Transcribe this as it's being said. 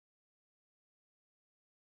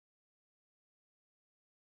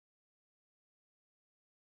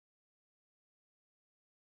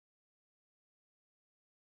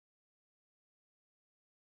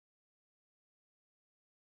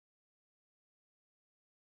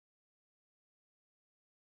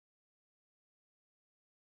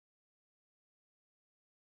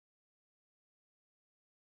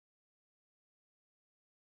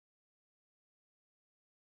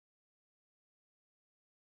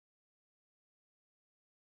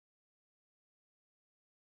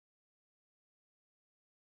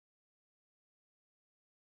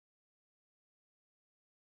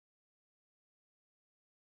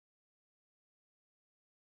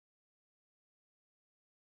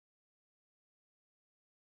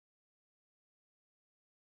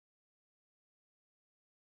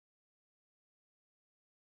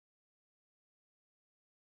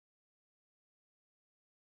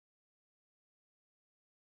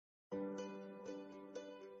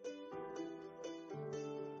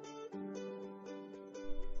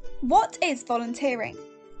What is volunteering?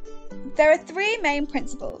 There are three main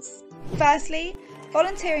principles. Firstly,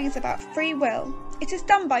 volunteering is about free will. It is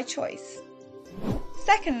done by choice.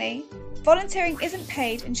 Secondly, volunteering isn't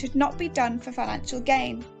paid and should not be done for financial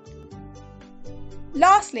gain.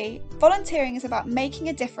 Lastly, volunteering is about making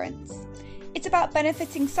a difference. It's about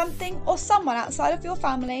benefiting something or someone outside of your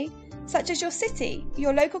family, such as your city,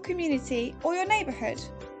 your local community, or your neighbourhood.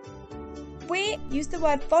 We use the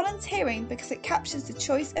word volunteering because it captures the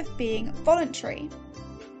choice of being voluntary.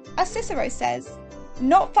 As Cicero says,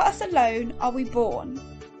 "Not for us alone are we born."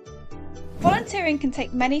 Volunteering can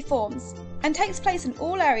take many forms and takes place in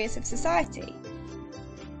all areas of society.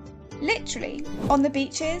 Literally, on the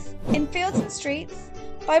beaches, in fields and streets,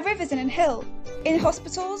 by rivers and in hills, in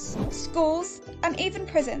hospitals, schools, and even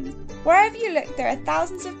prisons. Wherever you look, there are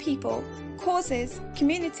thousands of people, causes,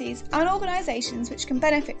 communities, and organisations which can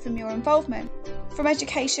benefit from your involvement. From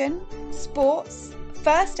education, sports,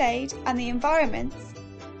 first aid, and the environment,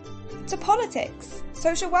 to politics,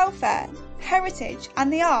 social welfare, heritage,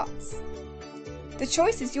 and the arts. The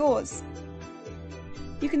choice is yours.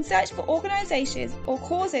 You can search for organisations or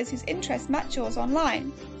causes whose interests match yours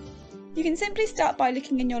online. You can simply start by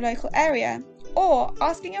looking in your local area, or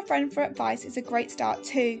asking a friend for advice is a great start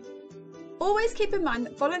too. Always keep in mind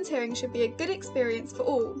that volunteering should be a good experience for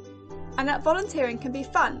all, and that volunteering can be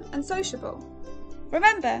fun and sociable.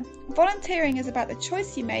 Remember, volunteering is about the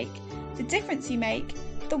choice you make, the difference you make,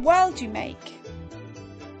 the world you make.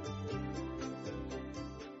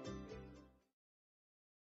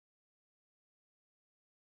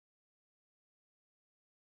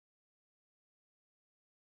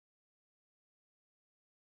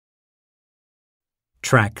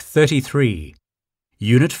 Track 33,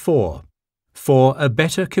 Unit 4, For a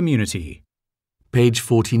Better Community. Page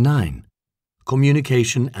 49.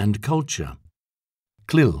 Communication and Culture.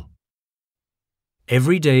 CLIL.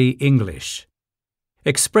 Everyday English.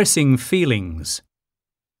 Expressing feelings.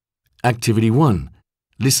 Activity 1.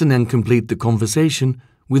 Listen and complete the conversation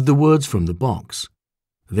with the words from the box.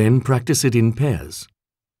 Then practice it in pairs.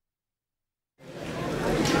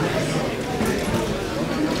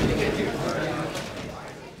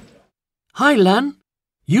 Hi, Lan.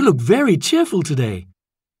 You look very cheerful today.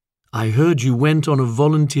 I heard you went on a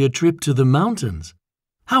volunteer trip to the mountains.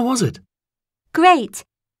 How was it? Great.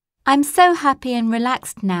 I'm so happy and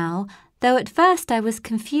relaxed now, though at first I was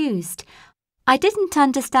confused. I didn't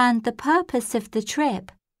understand the purpose of the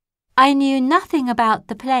trip. I knew nothing about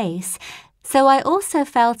the place, so I also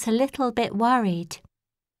felt a little bit worried.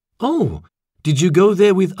 Oh, did you go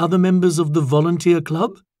there with other members of the volunteer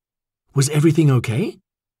club? Was everything okay?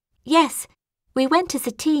 Yes, we went as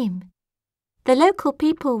a team. The local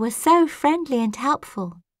people were so friendly and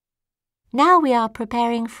helpful. Now we are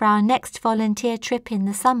preparing for our next volunteer trip in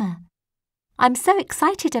the summer. I'm so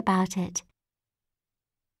excited about it.